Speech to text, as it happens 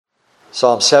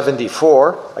Psalm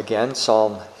 74, again,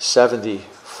 Psalm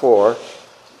 74.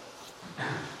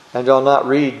 And I'll not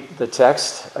read the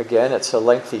text again. It's a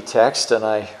lengthy text, and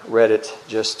I read it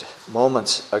just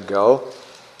moments ago.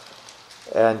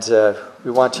 And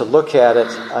we want to look at it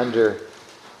under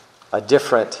a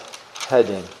different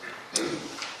heading.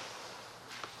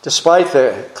 Despite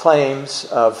the claims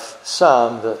of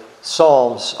some, the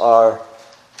Psalms are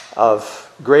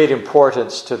of great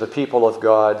importance to the people of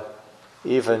God,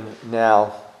 even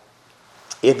now,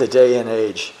 in the day and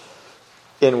age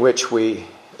in which we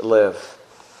live.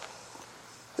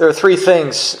 There are three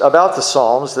things about the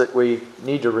Psalms that we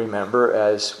need to remember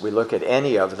as we look at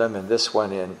any of them, and this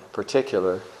one in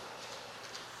particular.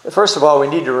 First of all, we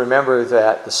need to remember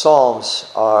that the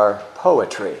Psalms are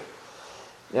poetry.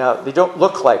 Now, they don't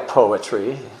look like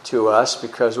poetry to us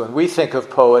because when we think of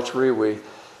poetry, we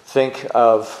think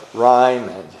of rhyme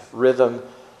and rhythm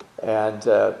and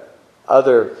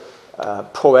other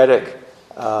poetic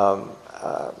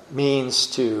means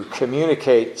to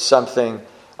communicate something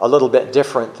a little bit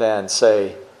different than,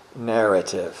 say,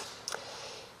 narrative.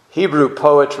 Hebrew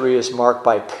poetry is marked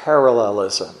by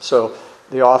parallelism. So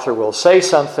the author will say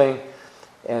something,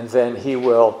 and then he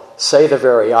will say the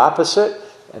very opposite,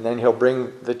 and then he'll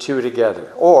bring the two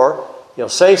together. Or he'll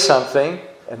say something,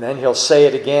 and then he'll say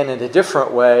it again in a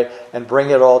different way and bring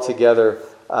it all together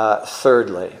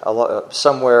thirdly,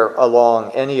 somewhere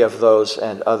along any of those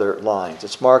and other lines.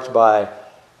 It's marked by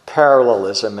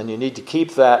parallelism, and you need to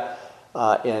keep that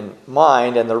in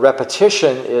mind, and the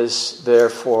repetition is there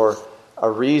for a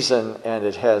reason, and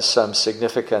it has some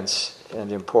significance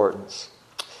and importance.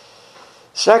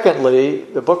 Secondly,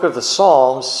 the book of the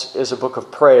Psalms is a book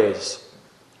of praise.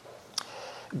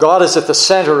 God is at the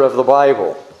center of the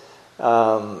Bible,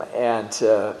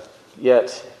 and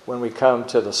yet when we come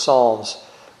to the Psalms,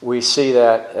 we see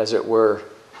that, as it were,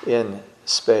 in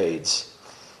spades.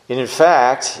 And in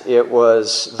fact, it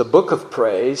was the book of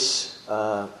praise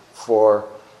for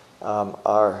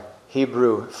our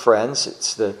Hebrew friends.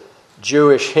 It's the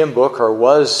Jewish hymn book, or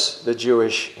was the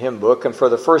Jewish hymn book, and for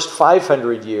the first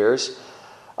 500 years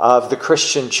of the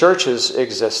Christian church's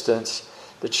existence,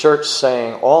 the church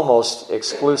sang almost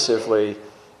exclusively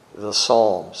the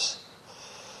Psalms.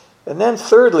 And then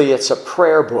thirdly, it's a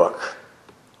prayer book.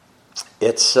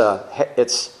 It's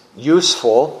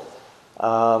useful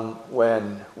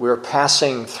when we're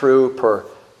passing through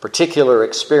particular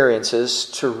experiences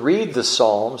to read the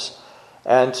Psalms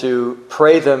and to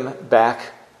pray them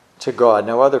back to God.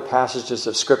 Now, other passages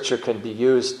of Scripture can be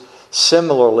used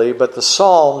similarly, but the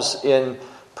Psalms in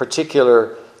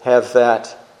particular have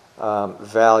that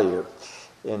value.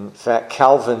 In fact,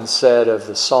 Calvin said of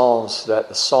the Psalms that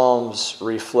the Psalms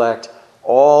reflect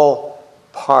all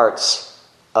parts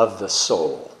of the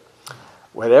soul.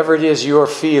 Whatever it is you're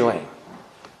feeling,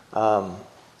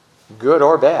 good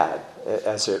or bad,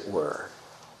 as it were,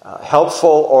 helpful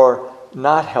or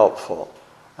not helpful,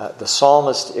 the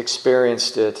psalmist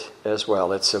experienced it as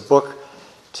well. It's a book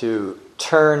to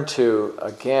turn to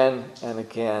again and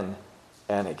again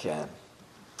and again.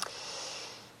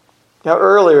 Now,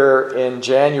 earlier in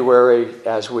January,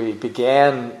 as we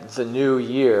began the new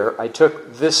year, I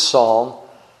took this psalm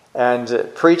and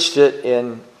preached it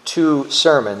in two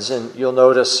sermons. And you'll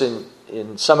notice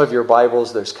in some of your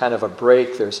Bibles, there's kind of a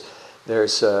break. There's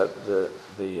the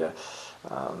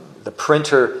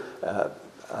printer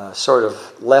sort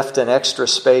of left an extra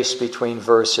space between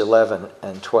verse 11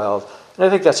 and 12. And I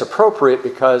think that's appropriate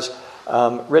because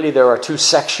really there are two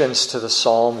sections to the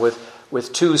psalm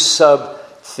with two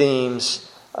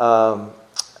sub-themes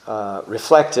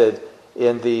reflected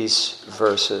in these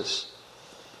verses.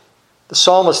 The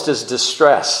psalmist is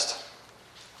distressed.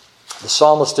 The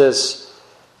psalmist is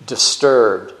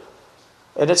disturbed.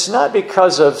 And it's not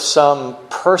because of some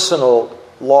personal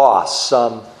loss,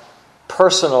 some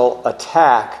personal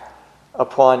attack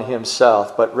upon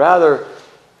himself, but rather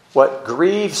what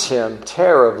grieves him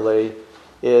terribly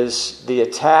is the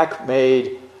attack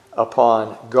made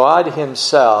upon God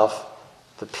himself,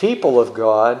 the people of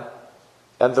God,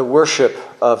 and the worship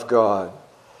of God.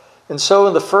 And so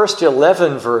in the first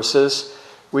 11 verses,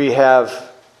 we have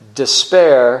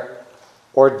despair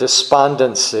or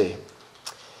despondency.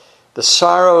 The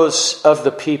sorrows of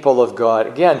the people of God.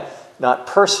 Again, not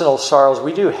personal sorrows.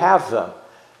 We do have them.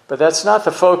 But that's not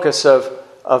the focus of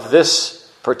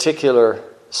this particular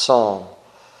psalm.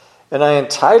 And I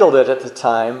entitled it at the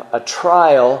time, A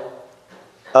Trial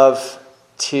of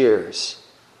Tears.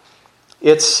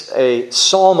 It's a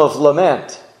psalm of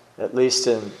lament, at least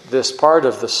in this part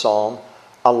of the psalm,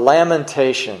 a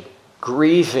lamentation,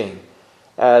 grieving,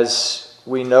 as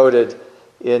we noted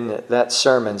in that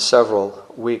sermon several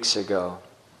weeks ago.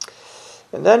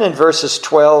 And then in verses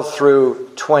 12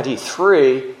 through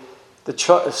 23, the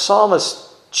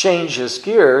psalmist changes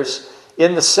gears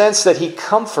in the sense that he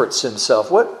comforts himself.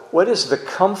 What is the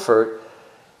comfort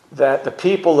that the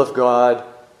people of God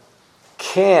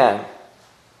can,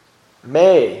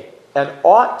 may, and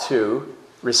ought to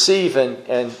receive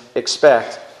and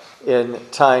expect in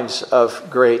times of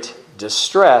great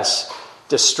distress?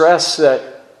 Distress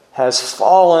that has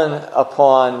fallen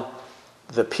upon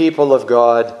the people of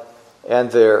God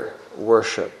and their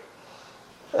worship.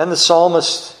 And the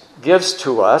psalmist gives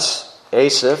to us,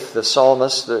 Asaph, the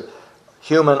psalmist, the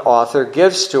human author,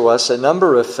 gives to us a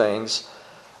number of things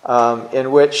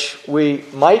in which we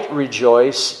might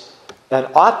rejoice and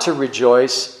ought to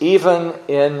rejoice even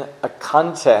in a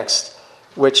context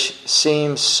which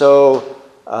seems so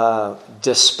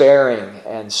despairing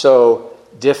and so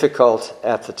difficult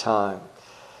at the time.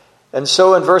 And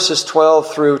so in verses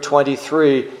 12 through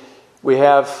 23, we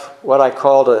have what I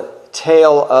called a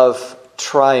tale of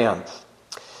triumph.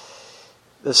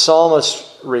 The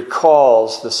psalmist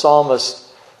recalls, the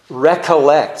psalmist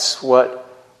recollects what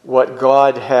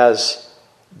God has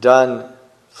done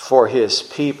for his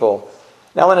people.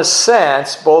 Now, in a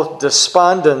sense, both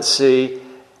despondency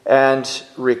and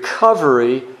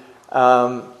recovery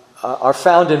are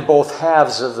found in both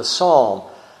halves of the psalm.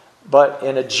 But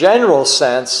in a general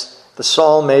sense, the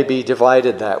psalm may be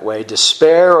divided that way: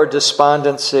 despair or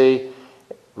despondency,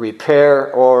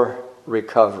 repair or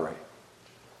recovery.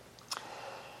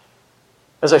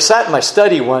 As I sat in my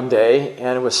study one day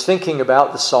and was thinking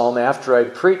about the psalm after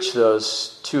I'd preached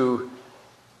those two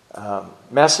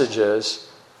messages,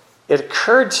 it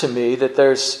occurred to me that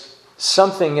there's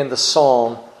something in the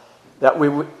psalm that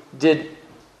we did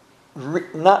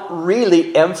not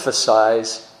really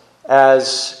emphasize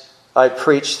as I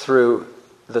preached through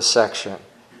the section.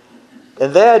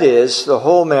 And that is the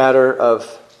whole matter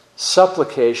of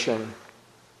supplication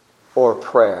or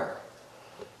prayer.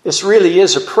 This really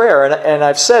is a prayer, and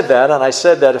I've said that, and I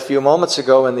said that a few moments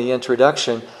ago in the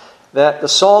introduction, that the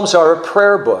Psalms are a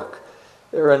prayer book.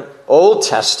 They're an Old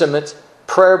Testament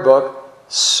prayer book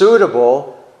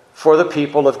suitable for the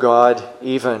people of God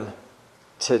even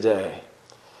today.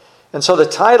 And so the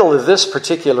title of this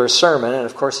particular sermon, and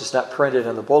of course it's not printed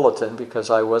in the bulletin because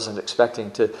I wasn't expecting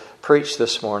to preach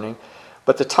this morning,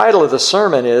 but the title of the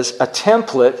sermon is A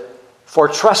Template for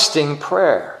Trusting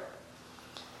Prayer.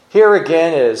 Here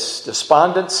again is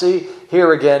despondency.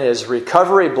 Here again is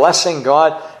recovery, blessing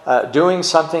God, doing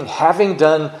something, having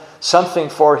done something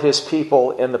for his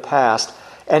people in the past.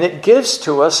 And it gives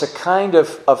to us a kind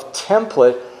of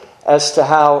template as to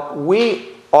how we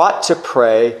ought to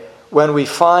pray when we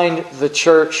find the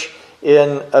church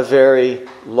in a very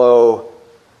low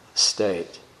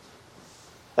state.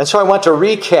 And so I want to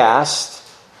recast,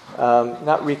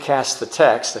 not recast the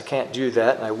text, I can't do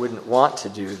that, and I wouldn't want to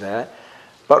do that,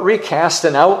 but recast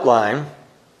an outline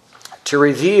to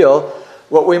reveal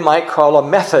what we might call a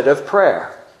method of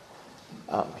prayer.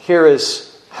 Here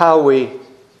is how we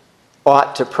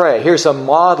ought to pray. Here's a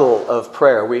model of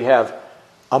prayer. We have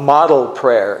a model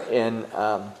prayer in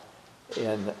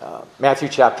Matthew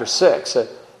chapter 6.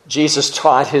 Jesus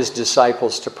taught his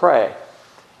disciples to pray.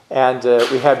 And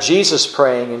we have Jesus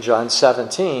praying in John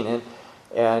 17.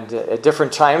 And at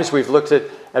different times we've looked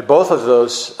at both of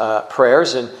those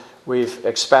prayers, and we've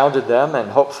expounded them, and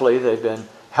hopefully they've been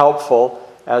helpful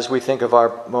as we think of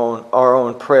our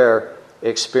own prayer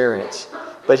experience.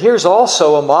 But here's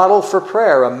also a model for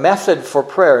prayer, a method for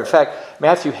prayer. In fact,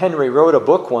 Matthew Henry wrote a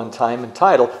book one time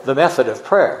entitled The Method of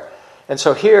Prayer. And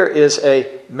so here is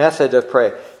a method of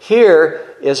prayer.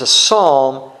 Here is a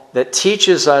psalm that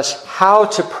teaches us how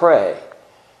to pray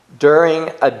during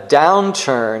a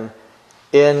downturn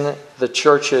in the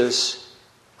church's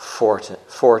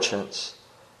fortunes.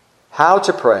 How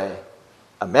to pray,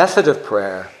 a method of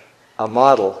prayer, a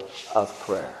model of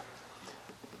prayer.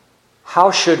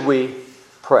 How should we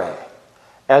pray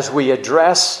as we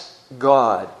address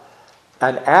God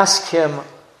and ask him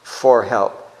for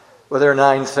help? Well, there are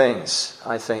 9 things,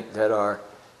 I think, that are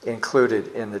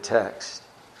included in the text.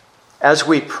 As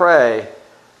we pray,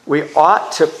 we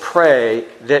ought to pray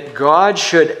that God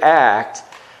should act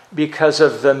because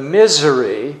of the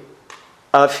misery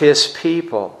of his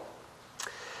people.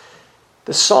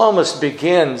 The psalmist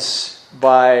begins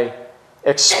by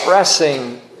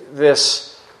expressing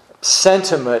this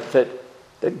sentiment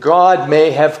that God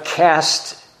may have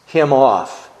cast him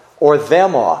off or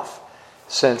them off,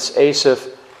 since Asaph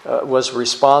was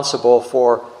responsible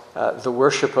for the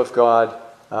worship of God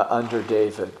under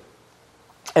David.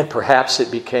 And perhaps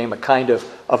it became a kind of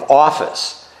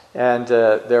office. And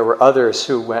there were others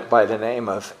who went by the name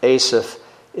of Asaph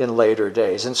in later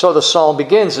days. And so the psalm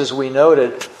begins, as we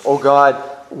noted, O God,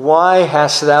 why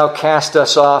hast thou cast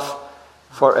us off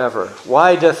forever?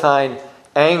 Why doth thine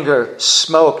anger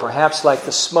smoke, perhaps like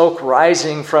the smoke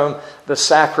rising from the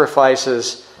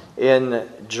sacrifices in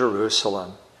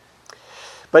Jerusalem?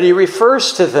 But he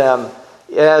refers to them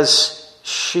as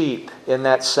sheep in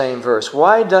that same verse.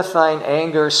 Why doth thine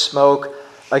anger smoke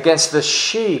against the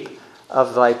sheep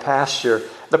of thy pasture?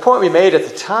 The point we made at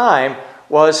the time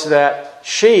was that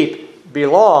sheep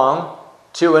belong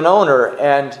to an owner,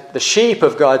 and the sheep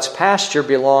of God's pasture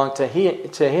belong to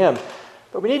him.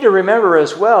 But we need to remember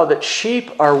as well that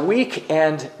sheep are weak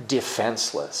and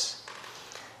defenseless.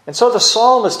 And so the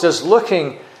psalmist is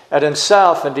looking at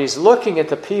himself, and he's looking at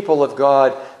the people of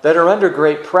God that are under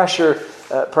great pressure,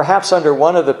 perhaps under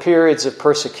one of the periods of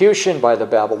persecution by the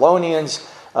Babylonians,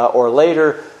 or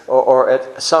later, or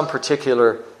at some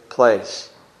particular place.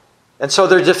 And so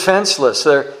they're defenseless,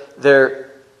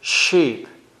 they're sheep.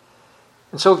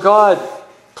 And so God,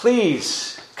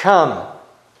 please come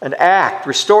and act,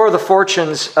 restore the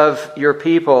fortunes of your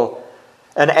people,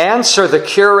 and answer the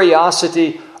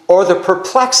curiosity or the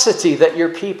perplexity that your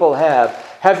people have.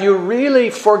 Have you really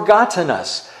forgotten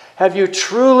us? Have you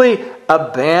truly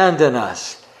abandoned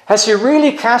us? Has he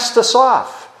really cast us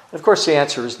off? And of course the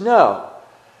answer is no.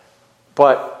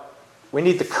 But we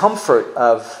need the comfort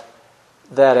of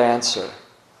that answer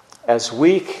as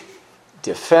weak,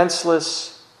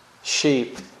 defenseless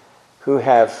sheep who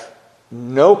have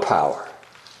no power,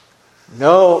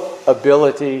 no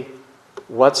ability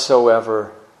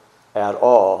whatsoever at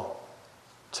all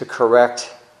to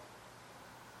correct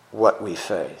what we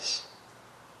face.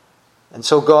 And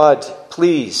so God,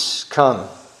 please come,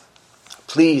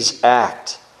 please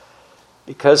act,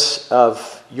 because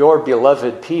of your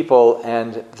beloved people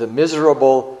and the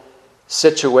miserable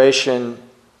situation,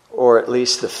 or at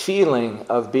least the feeling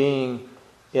of being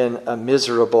in a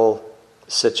miserable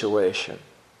situation.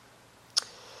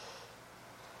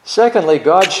 Secondly,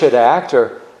 God should act,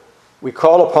 or we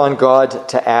call upon God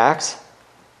to act,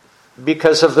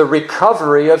 because of the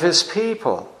recovery of his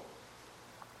people.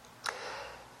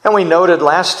 And we noted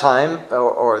last time,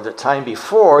 or the time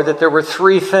before, that there were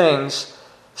three things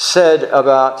said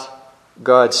about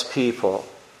God's people.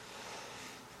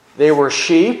 They were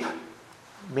sheep,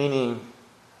 meaning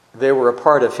they were a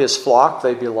part of his flock,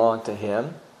 they belonged to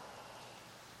him.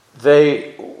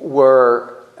 They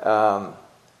were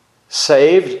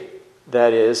saved,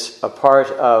 that is, a part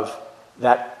of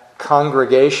that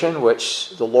congregation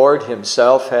which the Lord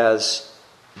himself has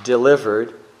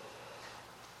delivered.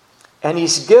 And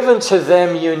he's given to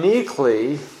them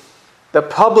uniquely the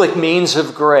public means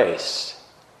of grace.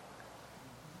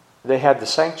 They had the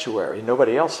sanctuary.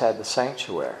 Nobody else had the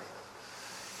sanctuary.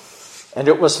 And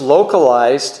it was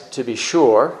localized, to be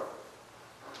sure.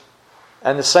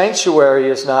 And the sanctuary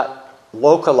is not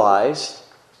localized.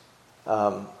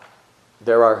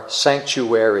 There are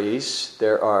sanctuaries.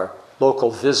 There are local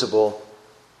visible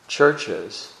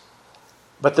churches.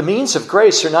 But the means of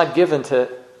grace are not given to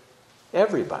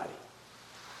everybody.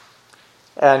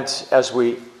 And as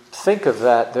we think of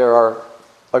that, there are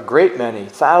a great many,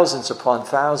 thousands upon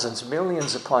thousands,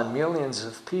 millions upon millions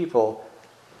of people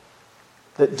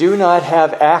that do not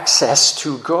have access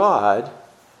to God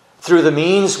through the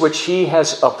means which he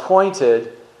has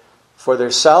appointed for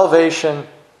their salvation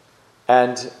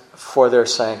and for their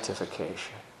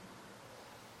sanctification.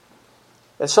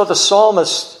 And so the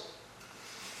psalmist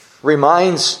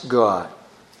reminds God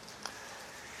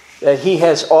that he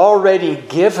has already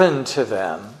given to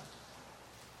them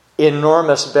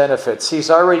enormous benefits.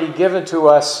 He's already given to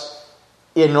us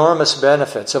enormous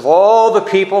benefits. Of all the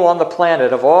people on the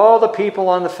planet, of all the people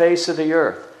on the face of the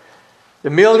earth,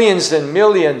 the millions and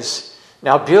millions,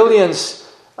 now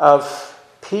billions of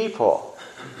people,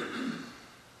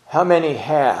 how many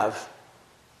have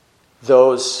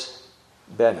those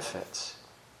benefits?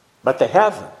 But they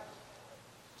have them.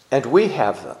 And we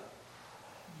have them.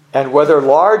 And whether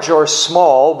large or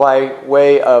small by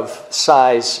way of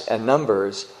size and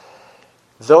numbers,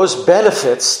 those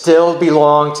benefits still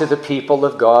belong to the people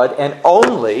of God and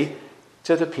only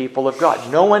to the people of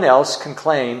God. No one else can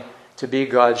claim to be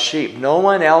God's sheep. No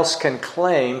one else can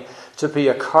claim to be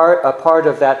a part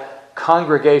of that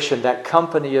congregation, that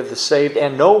company of the saved,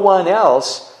 and no one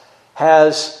else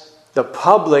has the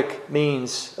public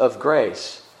means of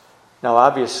grace. Now,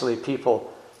 obviously,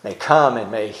 people may come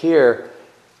and may hear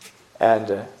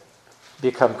and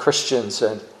become Christians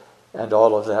and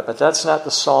all of that. But that's not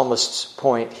the psalmist's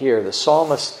point here. The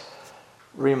psalmist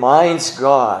reminds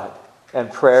God,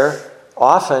 and prayer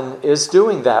often is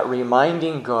doing that,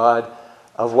 reminding God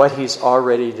of what he's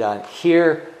already done.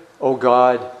 Hear, O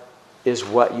God, is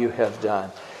what you have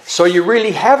done. So you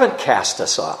really haven't cast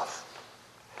us off,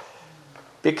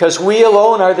 because we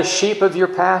alone are the sheep of your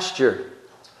pasture.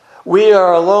 We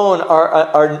are alone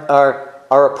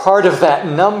are a part of that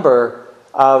number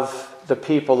of the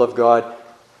people of God,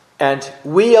 and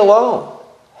we alone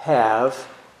have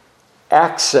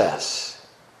access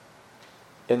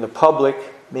in the public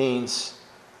means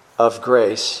of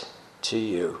grace to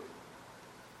you.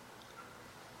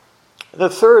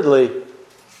 Thirdly,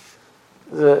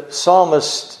 the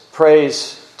psalmist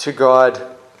prays to God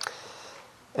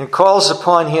and calls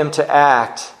upon him to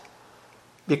act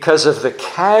because of the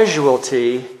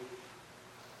casualty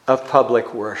of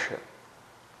public worship.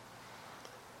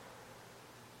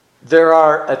 There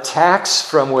are attacks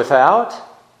from without,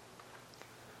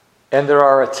 and there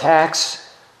are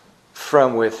attacks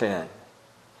from within.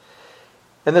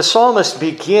 And the psalmist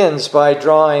begins by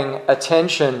drawing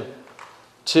attention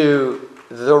to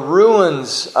the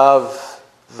ruins of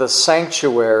the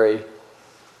sanctuary,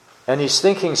 and he's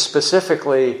thinking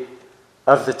specifically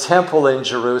of the temple in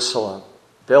Jerusalem,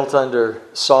 built under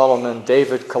Solomon,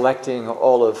 David collecting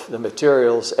all of the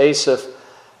materials, Asaph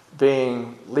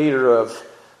being leader of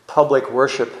public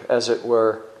worship, as it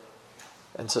were.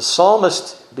 And the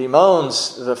psalmist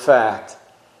bemoans the fact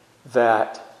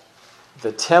that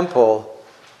the temple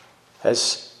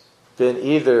has been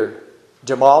either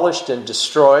demolished and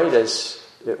destroyed, as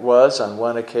it was on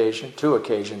one occasion, 2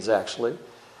 occasions actually,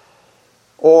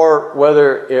 or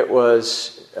whether it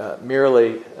was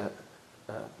merely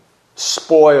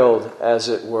spoiled, as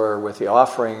it were, with the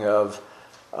offering of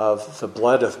the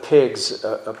blood of pigs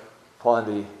upon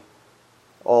the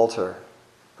altar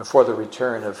before the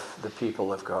return of the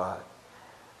people of God.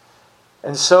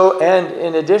 And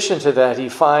in addition to that, he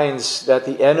finds that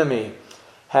the enemy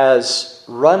has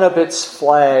run up its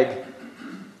flag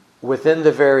within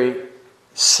the very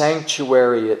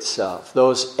sanctuary itself.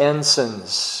 Those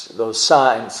ensigns, those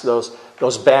signs,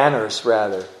 those banners,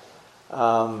 rather,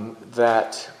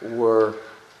 that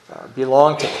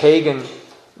belonged to pagan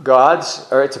gods,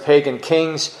 or to pagan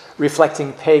kings,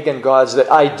 reflecting pagan gods, that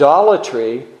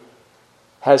idolatry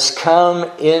has come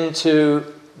into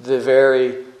the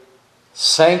very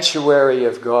sanctuary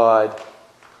of God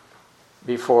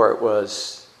before it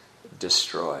was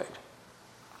destroyed.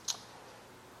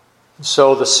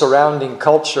 So the surrounding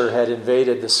culture had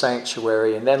invaded the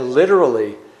sanctuary, and then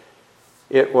literally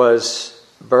it was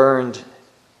burned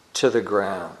to the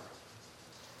ground.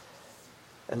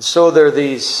 And so there are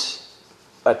these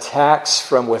attacks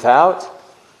from without,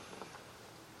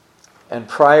 and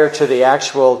prior to the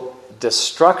actual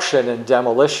destruction and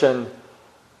demolition,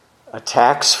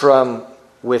 attacks from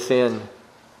within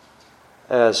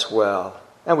as well.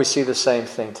 And we see the same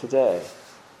thing today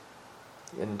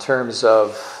in terms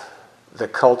of the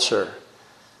culture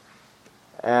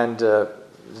and the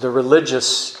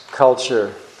religious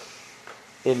culture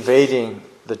invading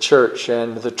the church,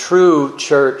 and the true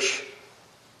church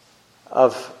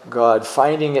of God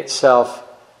finding itself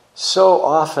so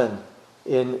often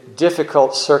in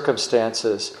difficult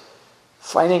circumstances,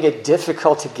 finding it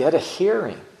difficult to get a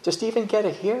hearing, just even get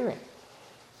a hearing,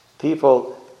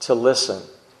 people to listen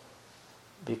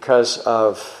because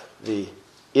of the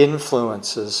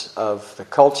influences of the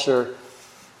culture,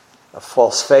 of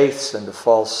false faiths and of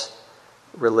false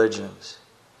religions.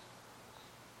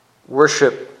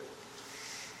 Worship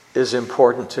is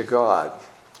important to God.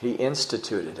 He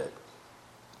instituted it.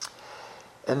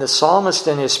 And the psalmist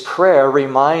in his prayer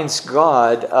reminds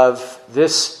God of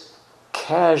this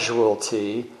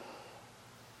casualty,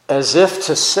 as if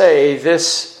to say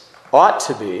this ought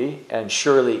to be, and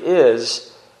surely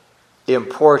is,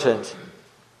 important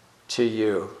to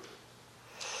you.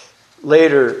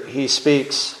 Later, he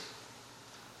speaks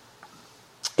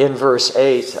in verse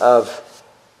 8 of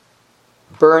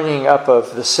burning up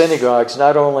of the synagogues.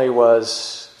 Not only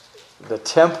was the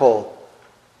temple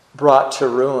brought to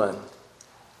ruin,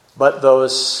 but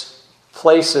those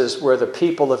places where the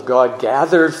people of God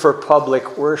gathered for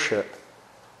public worship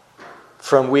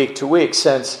from week to week,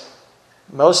 since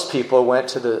most people went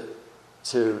to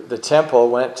the temple,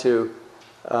 went to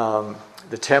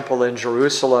the temple in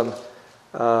Jerusalem,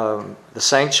 the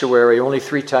sanctuary, only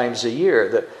 3 times a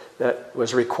year that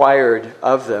was required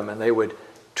of them, and they would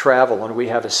travel. And we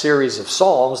have a series of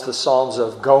psalms, the psalms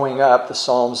of going up, the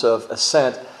psalms of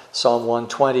ascent, Psalm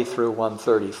 120 through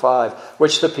 135,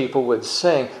 which the people would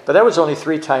sing. But that was only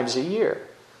 3 times a year.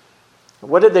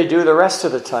 What did they do the rest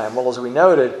of the time? Well, as we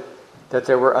noted, that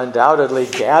there were undoubtedly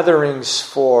gatherings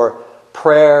for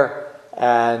prayer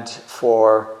and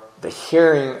for the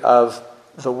hearing of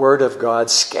the Word of God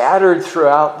scattered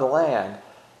throughout the land.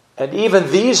 And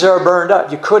even these are burned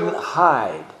up. You couldn't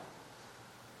hide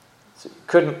So you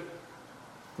couldn't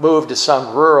move to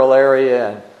some rural area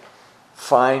and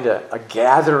find a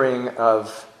gathering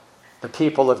of the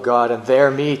people of God and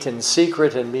there meet in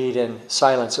secret and meet in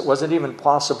silence. It wasn't even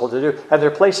possible to do. And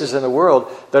there are places in the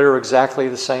world that are exactly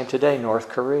the same today. North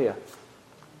Korea.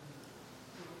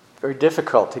 Very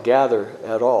difficult to gather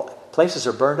at all. Places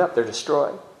are burned up. They're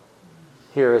destroyed.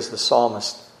 Here as the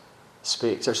psalmist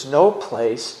speaks. There's no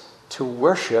place to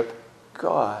worship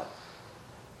God.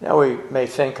 Now we may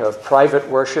think of private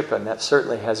worship, and that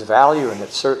certainly has value and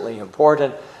it's certainly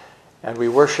important. And we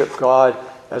worship God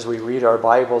as we read our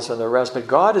Bibles and the rest. But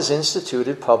God has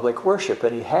instituted public worship,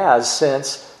 and He has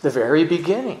since the very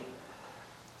beginning.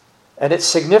 And it's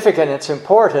significant, it's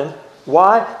important.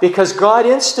 Why? Because God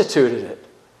instituted it.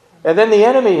 And then the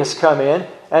enemy has come in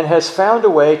and has found a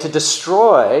way to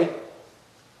destroy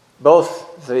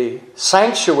both the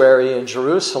sanctuary in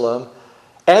Jerusalem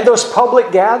and those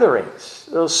public gatherings,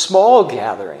 those small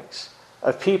gatherings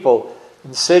of people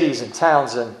in cities and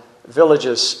towns and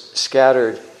villages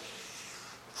scattered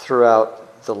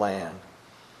throughout the land.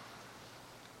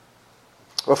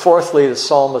 Well, fourthly, the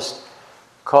psalmist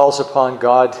calls upon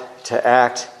God to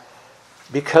act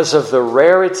because of the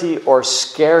rarity or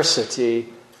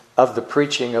scarcity of the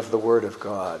preaching of the Word of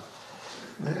God.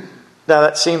 Now,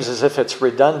 that seems as if it's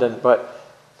redundant, but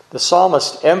the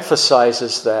psalmist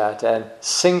emphasizes that and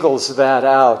singles that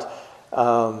out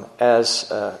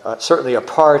as certainly a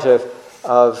part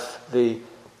of the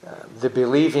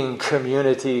believing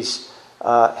community's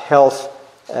health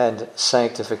and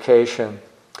sanctification.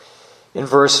 In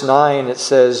verse 9 it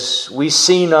says, "We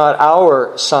see not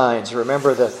our signs."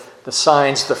 Remember the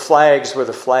signs, the flags were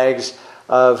the flags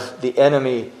of the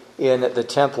enemy in the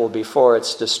temple before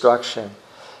its destruction.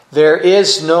 "There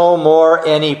is no more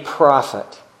any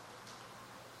prophet,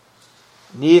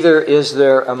 neither is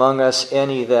there among us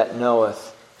any that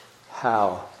knoweth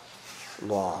how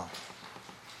long."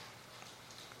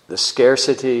 The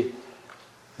scarcity,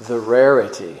 the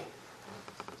rarity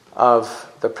of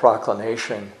the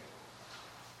proclamation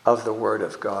of the Word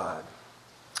of God.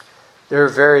 There are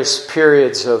various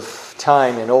periods of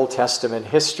time in Old Testament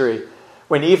history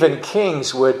when even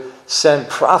kings would send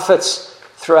prophets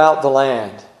throughout the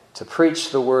land to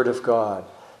preach the Word of God,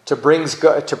 to bring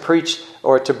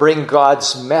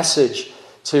God's message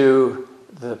to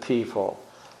the people.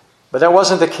 But that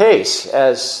wasn't the case,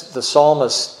 as the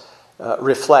psalmist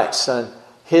reflects on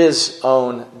his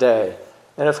own day.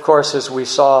 And of course, as we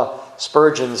saw,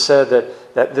 Spurgeon said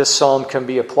that this psalm can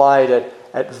be applied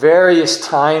at various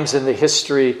times in the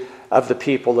history of the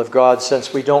people of God,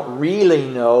 since we don't really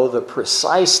know the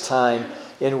precise time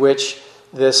in which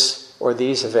this or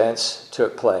these events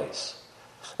took place.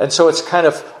 And so it's kind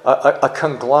of a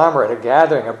conglomerate, a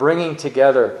gathering, a bringing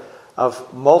together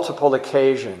of multiple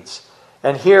occasions.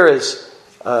 And here is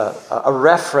a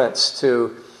reference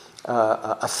to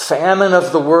a famine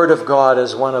of the Word of God,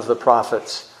 as one of the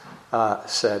prophets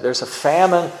said. There's a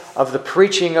famine of the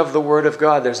preaching of the Word of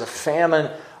God. There's a famine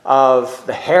of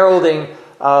the heralding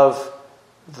of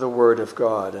the Word of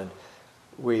God. And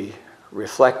we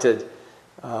reflected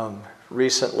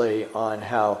recently on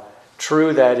how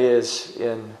true that is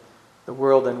in the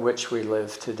world in which we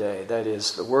live today. That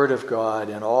is, the Word of God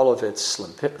in all of its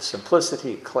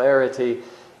simplicity, clarity,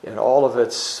 in all of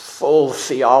its full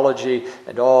theology,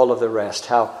 and all of the rest.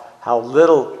 How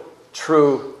little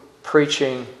true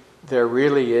preaching there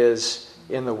really is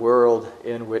in the world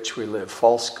in which we live.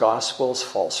 False gospels,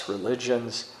 false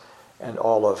religions, and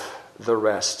all of the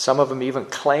rest. Some of them even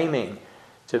claiming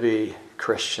to be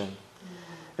Christian.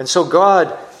 And so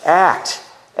God, act.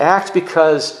 Act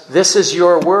because this is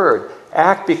your word.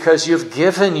 Act because you've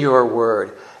given your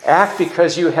word. Act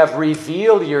because you have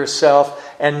revealed yourself,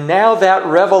 and now that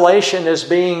revelation is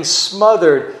being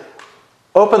smothered.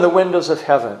 Open the windows of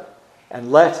heaven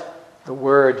and let the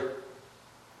word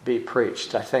be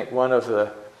preached. I think one of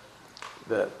the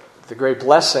great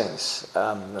blessings,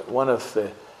 one of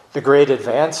the great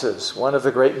advances, one of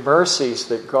the great mercies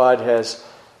that God has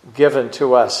given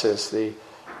to us is the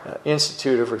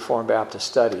Institute of Reformed Baptist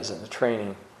Studies and the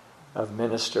training of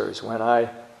ministers. When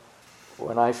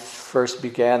I first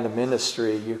began the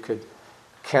ministry, you could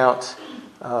count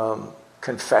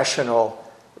confessional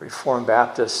Reformed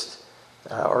Baptist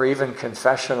or even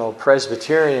confessional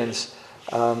Presbyterians,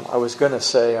 I was going to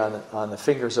say on the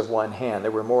fingers of one hand. There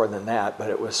were more than that,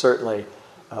 but it was certainly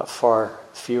far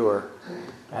fewer.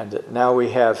 And now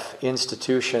we have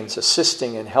institutions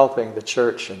assisting and helping the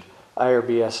church, and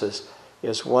IRBS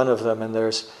is one of them. And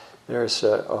there's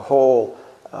a whole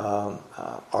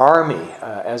army,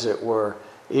 as it were,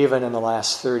 even in the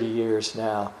last 30 years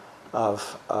now,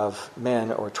 of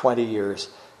men, or 20 years,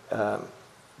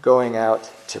 going out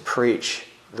to preach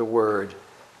the word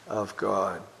of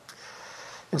God.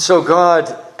 And so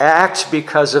God, act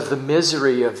because of the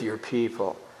misery of your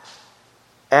people.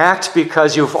 Act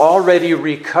because you've already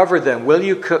recovered them. Will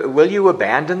you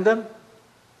abandon them?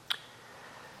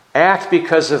 Act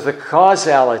because of the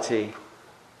causality,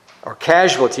 or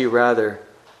casualty rather,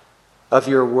 of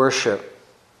your worship.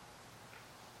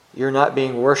 You're not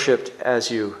being worshipped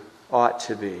as you ought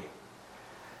to be.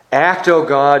 Act, O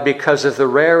God, because of the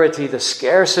rarity, the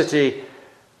scarcity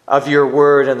of your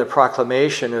word and the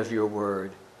proclamation of your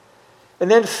word.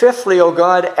 And then fifthly, O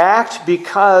God, act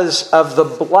because of the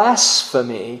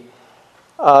blasphemy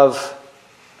of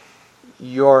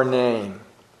your name.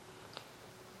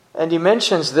 And he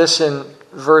mentions this in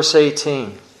verse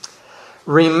 18.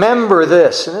 Remember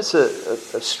this. And it's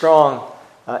a strong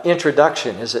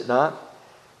introduction, is it not?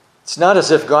 It's not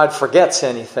as if God forgets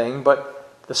anything, but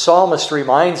the psalmist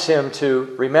reminds him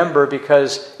to remember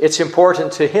because it's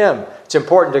important to him. It's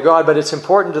important to God, but it's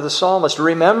important to the psalmist.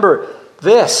 Remember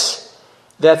this,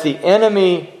 that the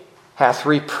enemy hath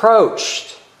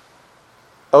reproached,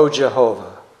 O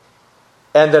Jehovah,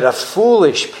 and that a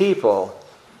foolish people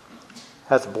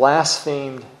hath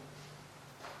blasphemed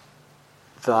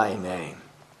thy name.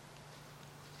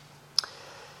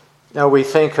 Now we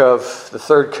think of the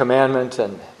third commandment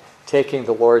and taking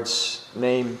the Lord's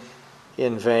name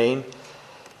in vain.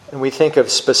 And we think of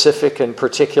specific and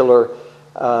particular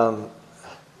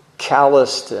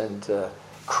calloused and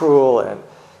cruel and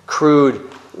crude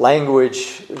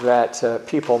language that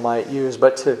people might use.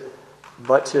 But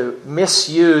to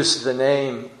misuse the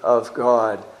name of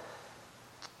God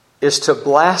is to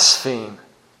blaspheme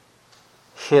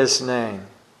his name.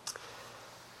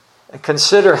 And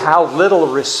consider how little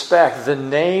respect the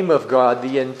name of God,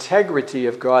 the integrity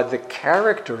of God, the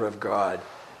character of God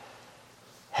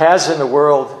has in the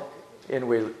world in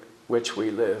which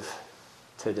we live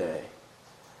today.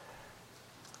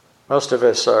 Most of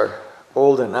us are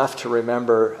old enough to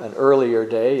remember an earlier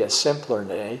day, a simpler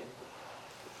day,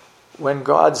 when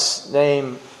God's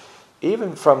name,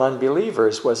 even from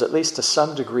unbelievers, was at least to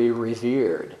some degree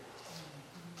revered.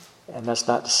 And that's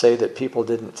not to say that people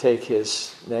didn't take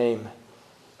his name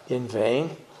in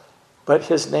vain, but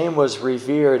his name was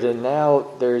revered, and now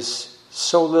there's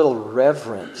so little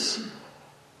reverence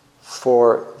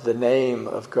for the name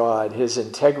of God. His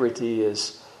integrity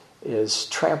is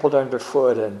trampled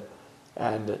underfoot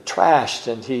and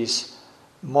trashed, and he's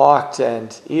mocked,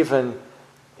 and even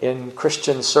in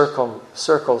Christian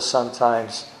circles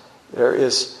sometimes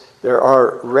there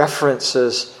are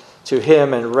references to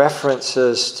him and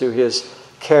references to his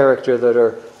character that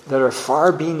are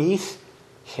far beneath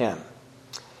him.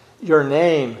 Your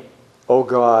name, O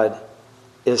God,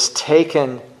 is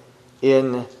taken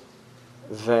in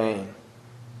vain.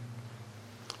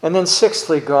 And then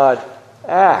sixthly, God,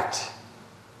 act.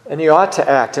 And he ought to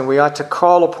act, and we ought to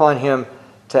call upon him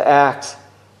to act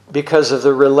because of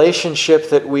the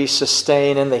relationship that we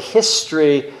sustain and the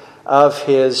history of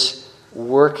his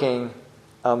working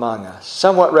among us.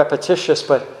 Somewhat repetitious,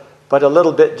 but a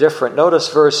little bit different. Notice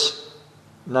verse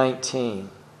 19.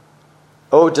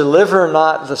 O deliver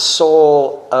not the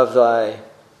soul of thy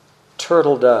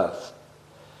turtle dove.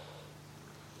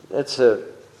 It's a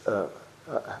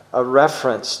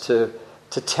reference to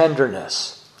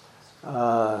tenderness,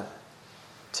 to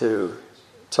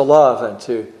love and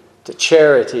to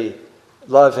charity,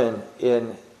 love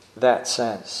in that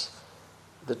sense.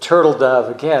 The turtle dove,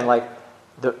 again, like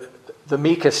the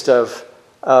meekest of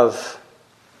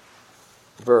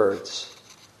birds.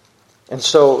 And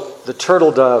so the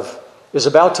turtle dove is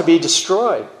about to be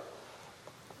destroyed.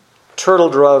 Turtle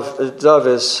dove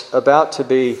is about to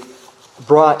be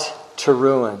brought to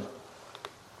ruin.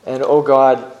 And oh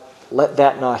God, let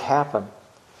that not happen.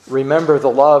 Remember the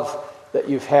love that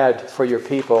you've had for your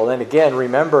people. And again,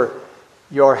 remember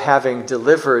your having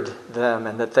delivered them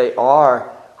and that they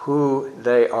are who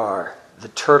they are. The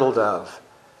turtle dove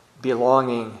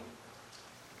belonging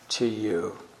to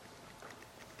you.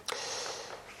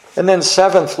 And then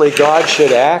seventhly, God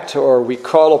should act, or we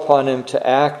call upon him to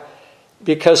act,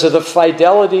 because of the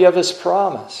fidelity of his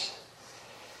promise.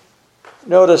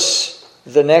 Notice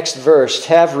the next verse.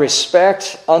 Have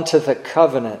respect unto the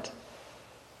covenant,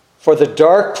 for the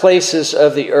dark places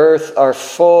of the earth are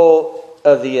full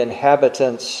of the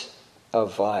inhabitants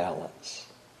of violence.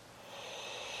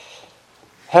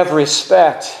 Have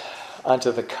respect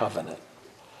unto the covenant.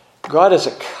 God is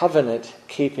a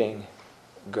covenant-keeping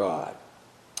God.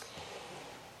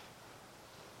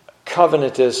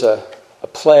 Covenant is a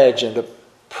pledge and a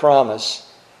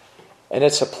promise. And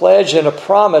it's a pledge and a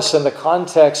promise in the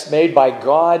context made by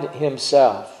God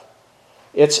himself.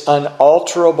 It's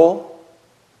unalterable.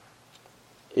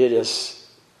 It is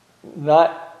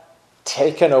not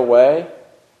taken away.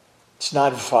 It's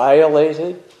not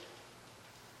violated.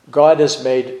 God has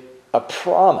made a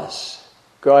promise.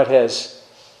 God has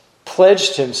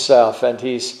pledged himself, and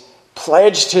he's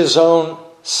pledged his own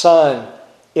Son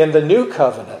in the new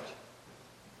covenant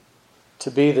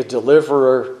to be the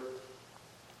deliverer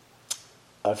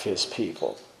of his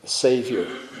people, the Savior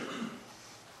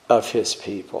of his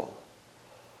people.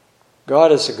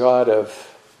 God is a God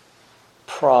of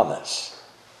promise.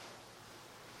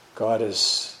 God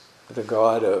is the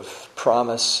God of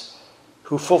promise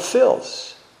who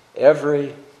fulfills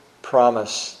every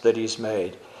promise that he's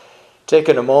made. Take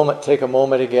a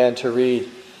moment again to read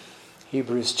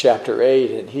Hebrews chapter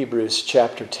 8 and Hebrews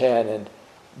chapter 10 and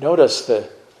notice the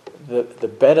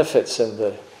benefits and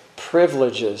the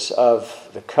privileges of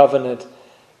the covenant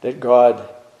that God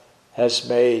has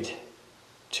made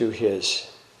to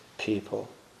his people.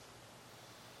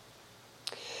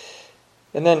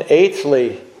 And then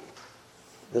eighthly,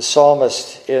 the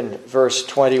psalmist in verse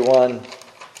 21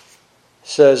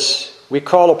 says, we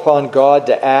call upon God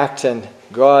to act, and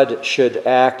God should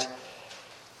act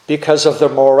because of the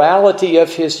morality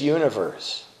of his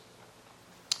universe.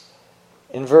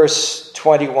 In verse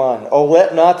 21, "O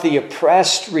let not the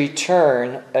oppressed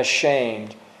return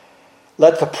ashamed.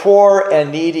 Let the poor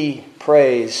and needy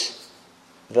praise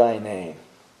thy name."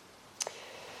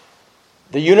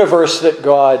 The universe that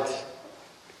God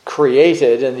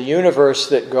created and the universe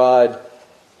that God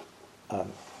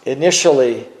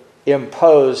initially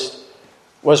imposed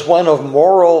was one of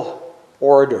moral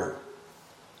order.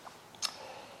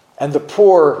 And the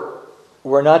poor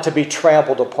were not to be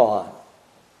trampled upon.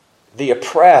 The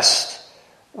oppressed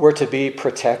were to be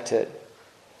protected.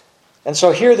 And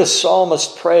so here the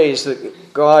psalmist prays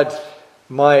that God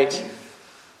might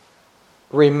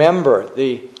remember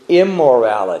the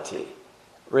immorality,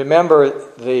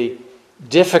 remember the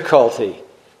difficulty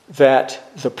that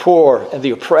the poor and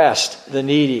the oppressed, the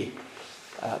needy,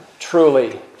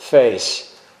 truly face,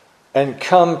 and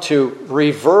come to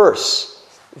reverse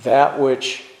that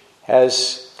which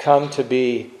has come to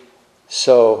be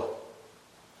so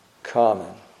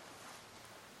common.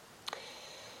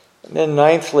 And then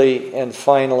ninthly and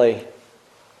finally,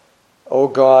 O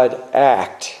God,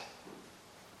 act.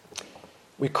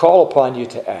 We call upon you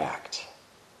to act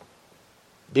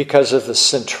because of the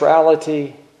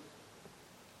centrality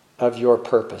of your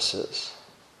purposes.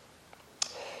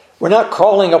 We're not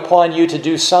calling upon you to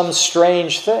do some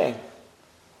strange thing.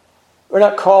 We're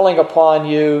not calling upon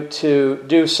you to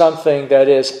do something that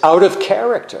is out of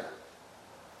character.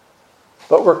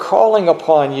 But we're calling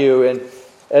upon you, and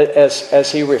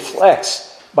as he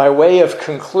reflects, by way of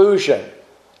conclusion,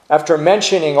 after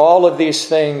mentioning all of these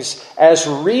things as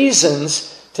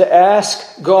reasons to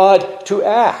ask God to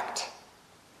act.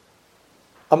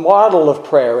 A model of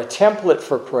prayer, a template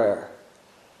for prayer.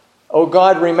 Oh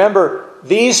God, remember,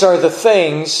 these are the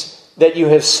things that you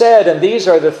have said, and these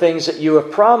are the things that you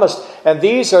have promised, and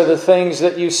these are the things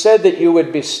that you said that you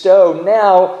would bestow.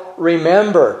 Now,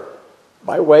 remember,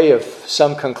 by way of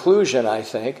some conclusion, I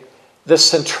think, the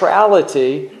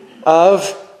centrality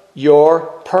of your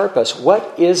purpose.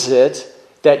 What is it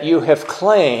that you have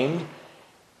claimed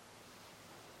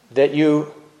that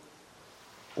you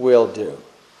will do?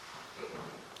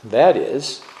 That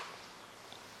is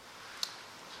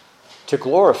to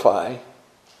glorify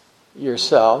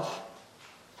yourself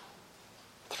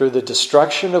through the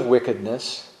destruction of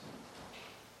wickedness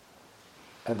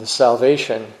and the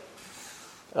salvation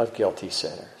of guilty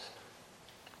sinners.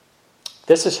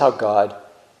 This is how God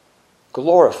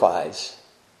glorifies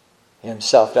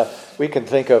himself. Now, we can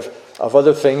think of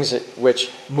other things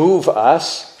which move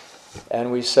us,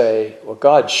 and we say, well,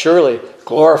 God surely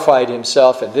glorified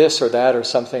himself in this or that or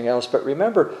something else. But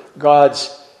remember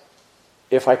God's,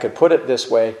 if I could put it this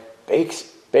way,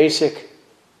 basic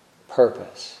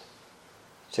purpose.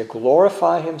 To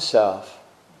glorify himself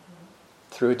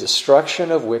through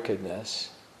destruction of wickedness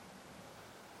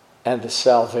and the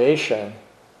salvation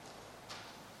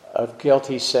of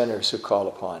guilty sinners who call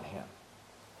upon him.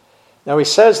 Now he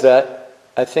says that,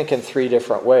 I think, in three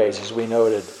different ways, as we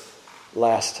noted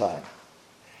last time.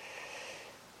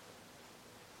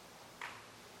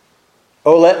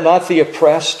 Oh, let not the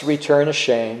oppressed return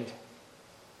ashamed.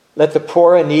 Let the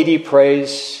poor and needy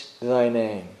praise thy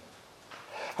name.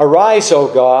 Arise,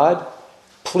 O God,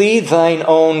 plead thine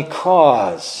own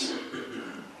cause.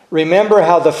 Remember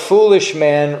how the foolish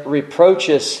man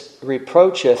reproacheth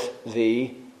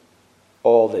thee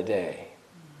all the day.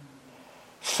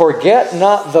 Forget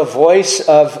not the voice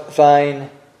of thine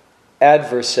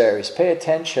adversaries. Pay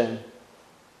attention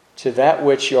to that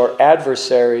which your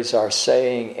adversaries are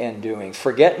saying and doing.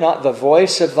 Forget not the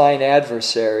voice of thine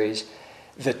adversaries,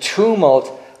 the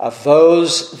tumult of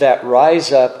those that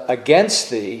rise up against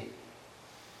thee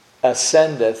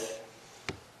ascendeth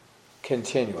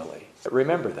continually.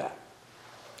 Remember that.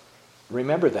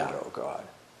 Remember that, O God,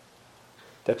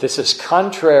 that this is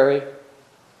contrary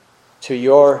to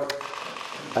your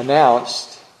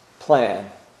announced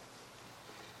plan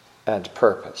and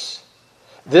purpose.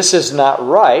 This is not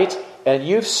right, and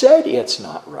you've said it's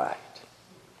not right.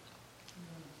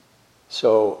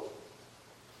 So,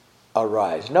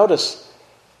 arise. Notice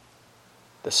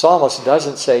the psalmist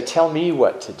doesn't say, tell me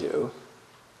what to do.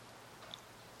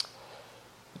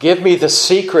 Give me the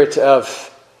secret of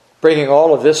bringing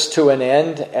all of this to an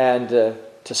end and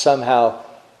to somehow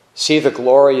see the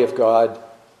glory of God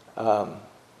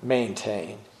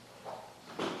maintained.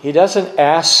 He doesn't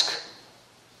ask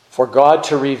for God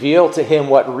to reveal to him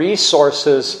what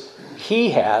resources he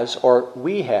has or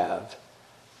we have,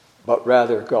 but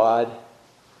rather, God,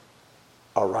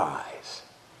 arise.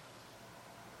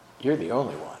 You're the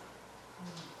only one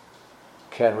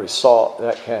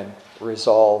that can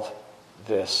resolve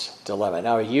this dilemma.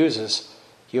 Now, he uses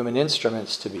human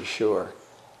instruments, to be sure,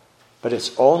 but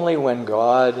it's only when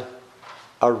God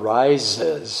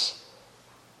arises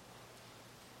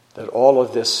that all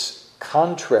of this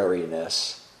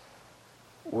contrariness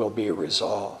will be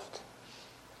resolved.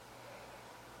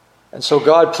 And so,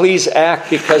 God, please act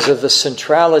because of the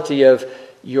centrality of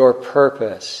your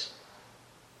purpose.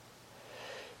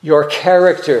 Your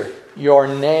character, your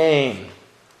name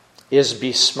is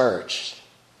besmirched.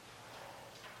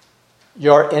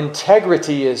 Your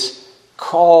integrity is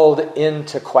called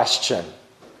into question.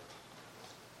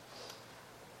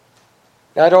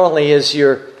 Not only is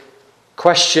your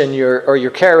question,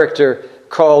 your character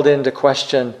called into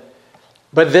question,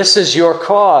 but this is your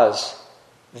cause.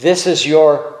 This is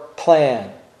your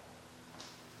plan.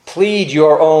 Plead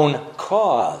your own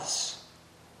cause.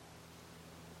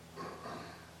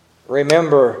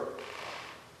 Remember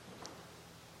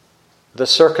the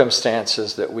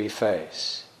circumstances that we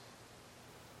face.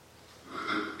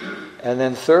 And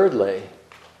then thirdly,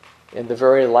 in the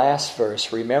very last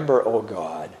verse, remember, O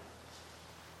God,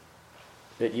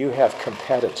 that you have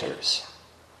competitors.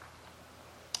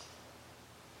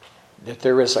 That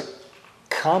there is a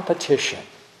competition.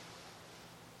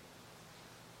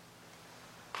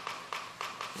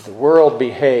 The world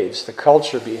behaves, the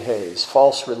culture behaves,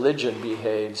 false religion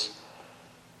behaves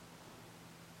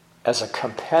as a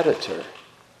competitor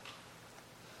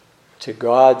to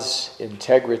God's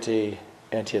integrity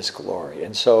and his glory.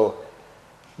 And so,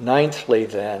 ninthly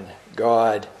then,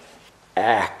 God,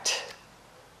 act.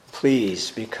 Please,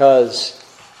 because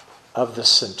of the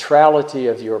centrality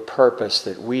of your purpose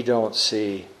that we don't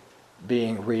see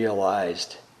being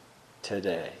realized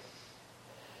today.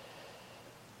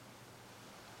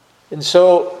 And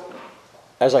so,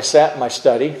 as I sat in my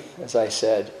study, as I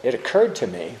said, it occurred to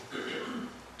me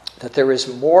that there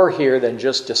is more here than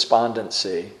just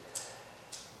despondency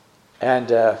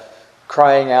and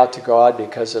crying out to God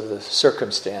because of the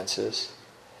circumstances.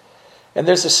 And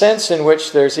there's a sense in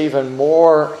which there's even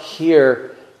more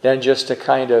here than just a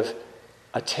kind of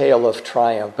a tale of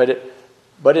triumph.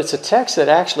 But it's a text that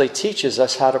actually teaches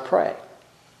us how to pray.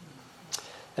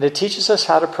 And it teaches us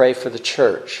how to pray for the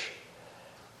church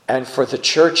and for the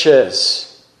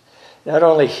churches. Not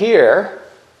only here,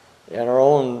 in our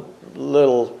own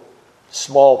little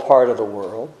small part of the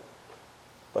world,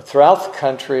 but throughout the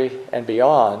country and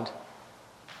beyond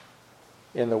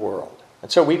in the world. And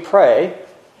so we pray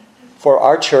for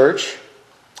our church,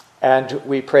 and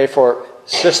we pray for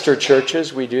sister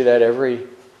churches. We do that every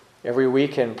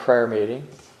week in prayer meeting.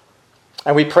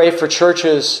 And we pray for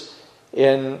churches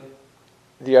in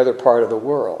the other part of the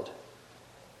world.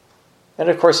 And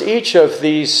of course, each of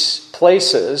these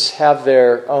places have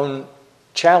their own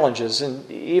challenges. And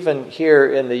even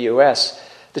here in the U.S.,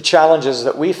 the challenges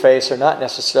that we face are not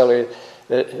necessarily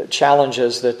the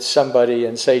challenges that somebody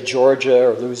in, say, Georgia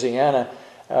or Louisiana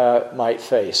might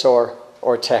face,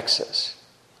 or Texas.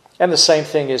 And the same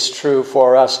thing is true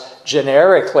for us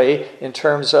generically in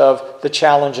terms of the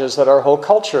challenges that our whole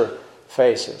culture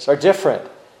faces are different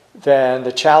than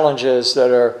the challenges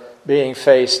that are being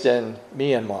faced in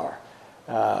Myanmar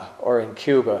or in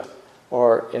Cuba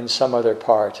or in some other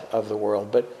part of the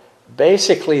world. But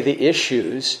basically the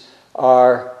issues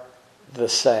are the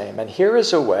same. And here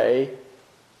is a way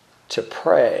to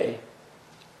pray,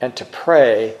 and to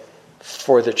pray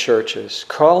for the churches,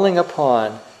 calling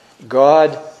upon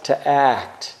God to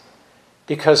act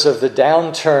because of the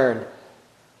downturn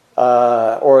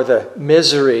or the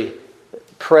misery,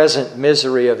 present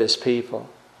misery of his people.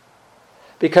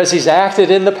 because he's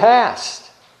acted in the past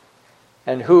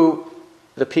and who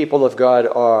the people of God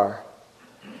are.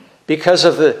 Because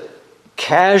of the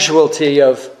casualty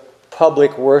of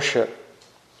public worship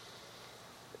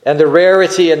and the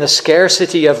rarity and the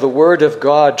scarcity of the Word of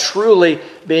God truly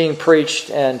being preached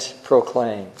and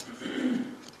proclaimed.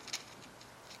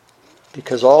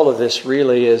 Because all of this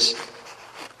really is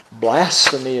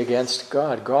blasphemy against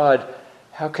God. God,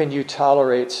 how can you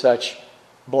tolerate such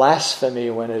blasphemy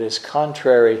when it is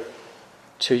contrary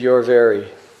to your very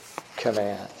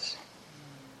commands?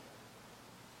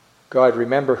 God,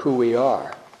 remember who we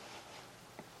are.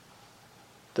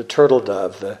 The turtle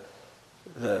dove,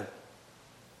 the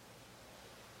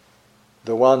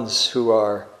ones who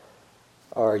are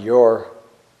your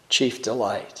chief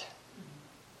delight.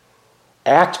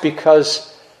 Act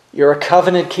because you're a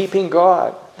covenant-keeping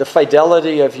God, the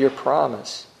fidelity of your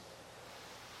promise.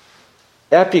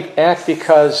 Act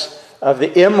because of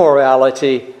the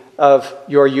immorality of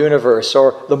your universe,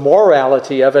 or the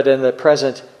morality of it and the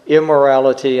present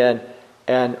immorality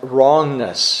and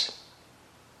wrongness.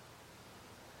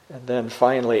 And then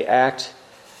finally, act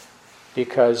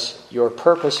because your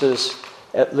purposes,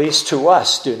 at least to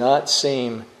us, do not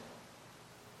seem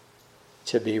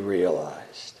to be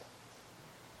realized.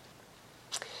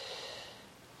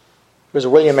 It was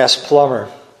William S. Plummer,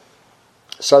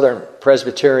 Southern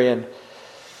Presbyterian,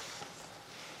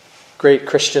 great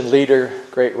Christian leader,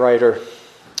 great writer,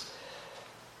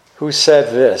 who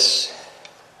said this: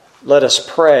 "Let us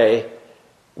pray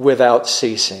without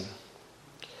ceasing.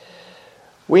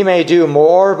 We may do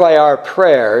more by our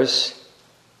prayers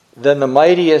than the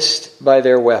mightiest by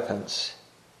their weapons.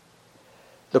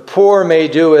 The poor may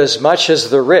do as much as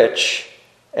the rich,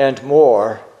 and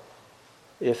more,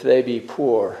 if they be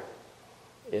poor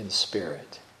in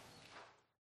spirit."